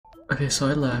Okay, so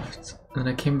I left, and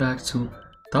then I came back to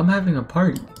them having a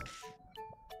party.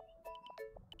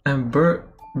 And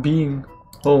Bert being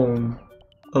home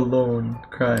alone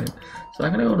crying. So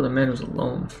I'm gonna go to the man who's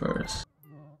alone first.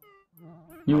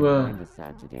 You I'm kinda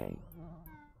sad today.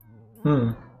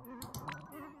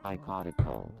 I caught a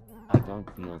cold. I don't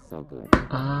feel so good.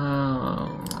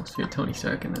 Oh, so you're Tony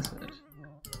Stark in this bitch.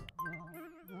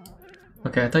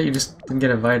 Okay, I thought you just didn't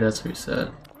get invited, that's what you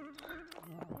said.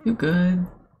 You good?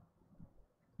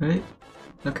 Right?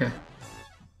 Okay.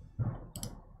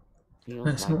 Feels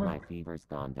Nice, like more. my fever's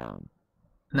gone down.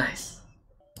 Nice.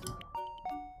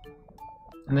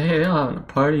 And they're all having a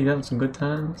party, having some good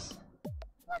times.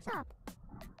 What's up?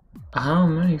 I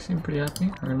don't know, you seem pretty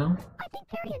happy, or no? I think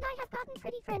Perry and I have gotten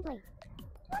pretty friendly.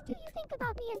 What do you think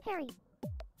about me and Perry?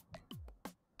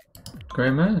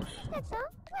 Great match. Is that so?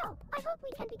 Well, I hope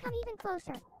we can become even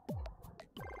closer.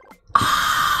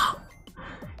 Ah!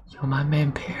 Yo, my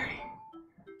man Perry.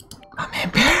 My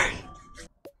man Perry!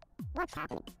 What's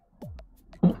happening?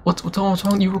 What's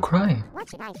wrong? You were crying. What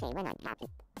should I say when I'm happy?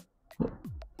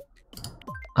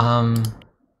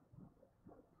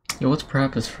 Yo, what's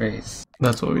Parappa's phrase?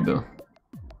 That's what we do.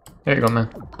 There you go, man.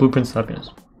 Blueprints to happiness.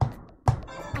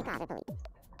 I gotta believe.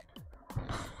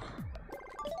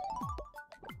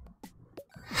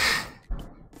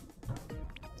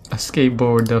 A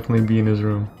skateboard would definitely be in his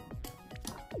room.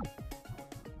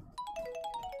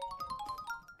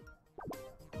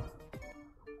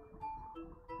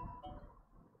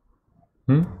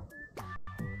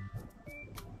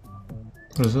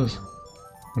 What is this?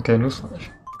 Okay, newsflash.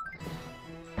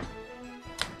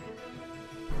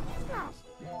 Flash.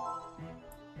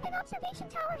 An observation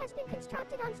tower has been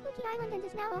constructed on Spooky Island and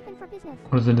is now open for business.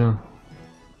 What is it doing?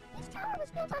 This tower was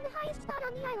built on the highest spot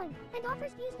on the island and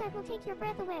offers views that will take your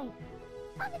breath away.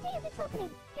 On the day of its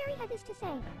opening, Harry had this to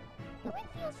say. The wind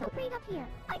feels so great up here.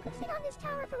 I could sit on this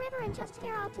tower forever and just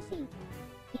stare out to sea.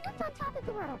 He looked on top of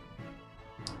the world.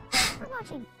 Thanks for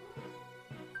watching.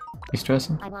 You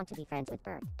stressing? I want to be friends with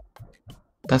Bert.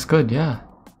 That's good, yeah.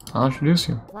 I'll introduce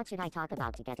you. What should I talk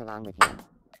about to get along with him?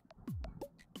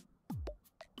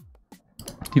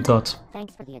 Deep thoughts.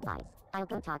 Thanks for the advice. I'll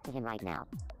go talk to him right now.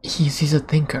 He's a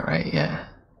thinker, right? Yeah.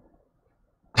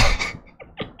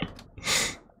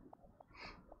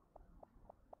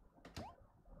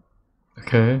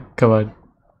 Okay, come on.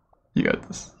 You got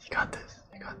this. You got this.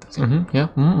 You got this. Yeah.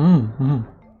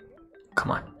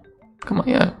 Come on. Come on.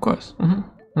 Yeah, of course.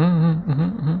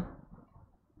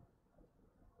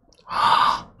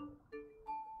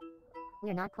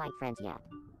 We're not quite friends yet.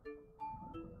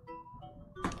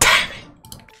 Damn it!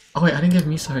 Oh wait, I didn't give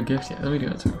Misa her gift yet. Let me do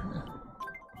it to her right now.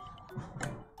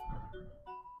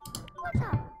 What's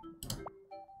up?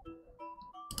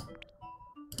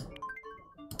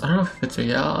 I don't know if it fits her.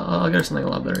 Yeah, I'll get her something a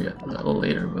lot better yet. A little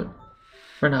later, but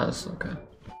for now it's okay.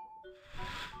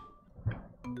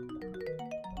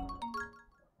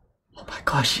 Oh my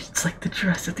gosh, it's like the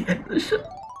dress at the end of the show.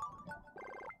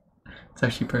 It's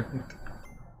actually perfect.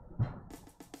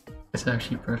 It's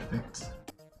actually perfect.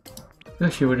 I feel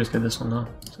like she would just get this one though.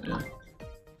 So yeah.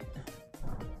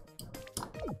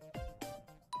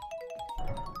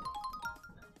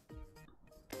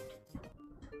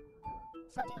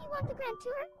 So do you want the grand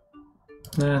tour?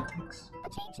 Nah, thanks. A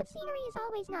change of scenery is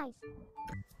always nice.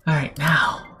 Alright,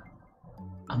 now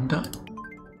I'm done.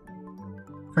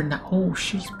 For now. Oh,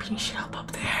 she's beating shit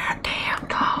up there. Damn,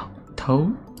 dog.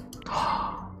 Toad?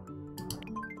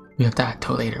 We have to add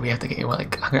Toad later. We have to get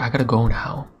like I gotta go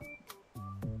now.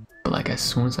 But like as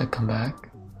soon as I come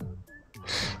back,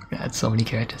 we add so many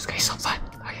characters. Okay, so fun.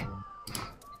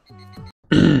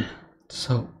 Okay.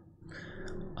 So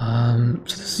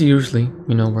this is usually,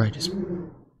 you know, where I just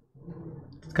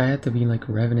this guy had to be like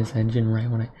revving his engine right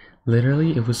when I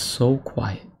literally it was so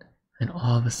quiet. And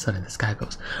all of a sudden this guy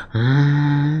goes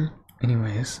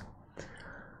anyways,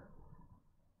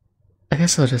 I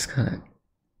guess I'll just kind of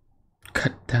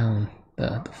cut down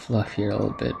the fluff here a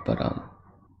little bit, but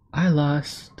I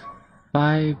lost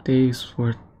 5 days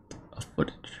worth of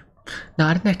footage. Now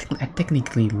I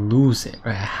technically lose it,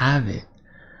 right? I have it,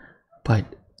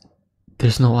 but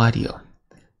there's no audio,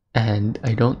 and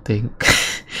I don't think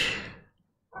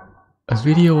a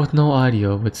video with no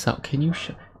audio would sound. Can you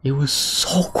show? It was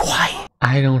so quiet.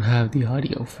 I don't have the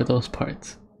audio for those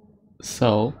parts.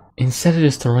 So instead of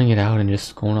just throwing it out and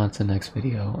just going on to the next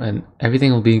video, and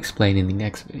everything will be explained in the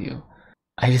next video,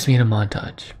 I just made a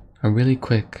montage. A really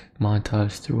quick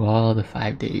montage through all the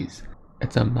 5 days.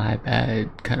 It's a my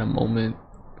bad kind of moment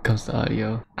when it comes to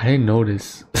audio. I didn't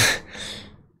notice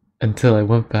until I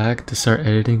went back to start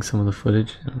editing some of the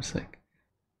footage, and I was like,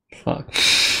 fuck.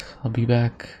 I'll be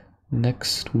back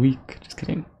next week. Just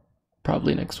kidding.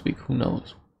 Probably next week. Who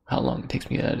knows how long it takes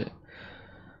me to edit.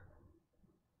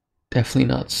 Definitely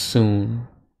not soon,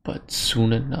 but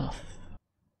soon enough.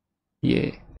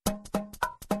 Yeah.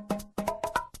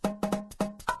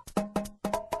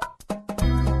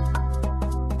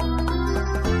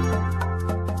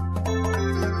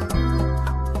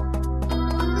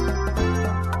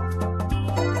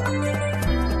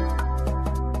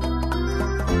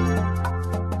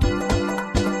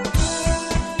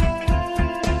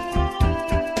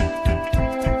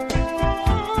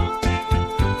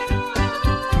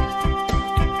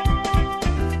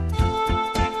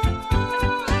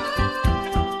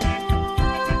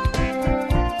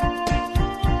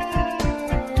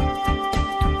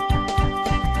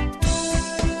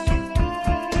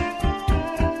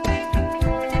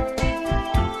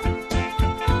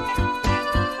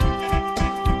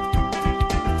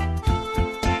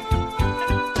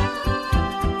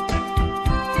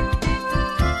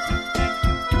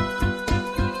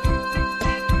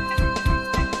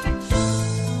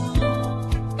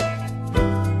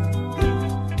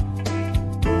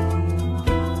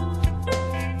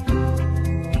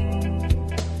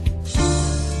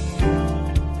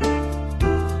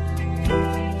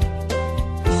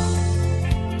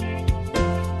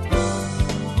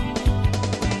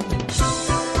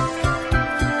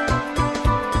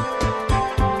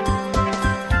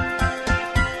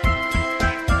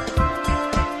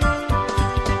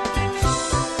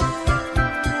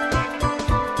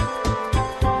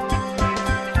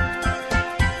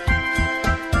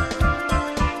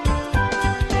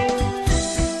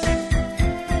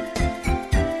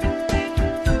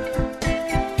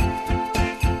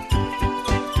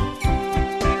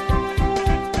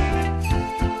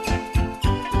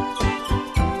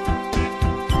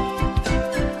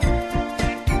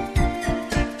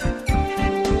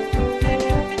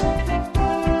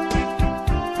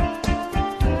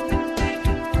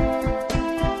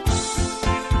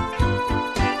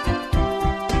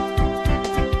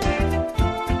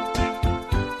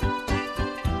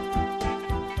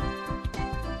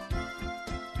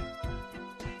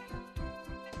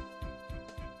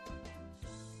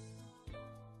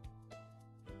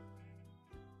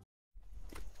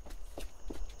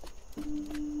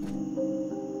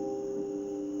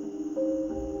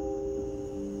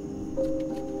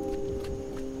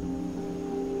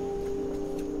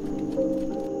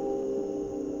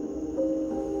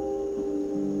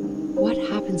 What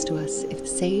happens to us if the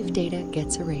saved data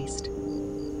gets erased?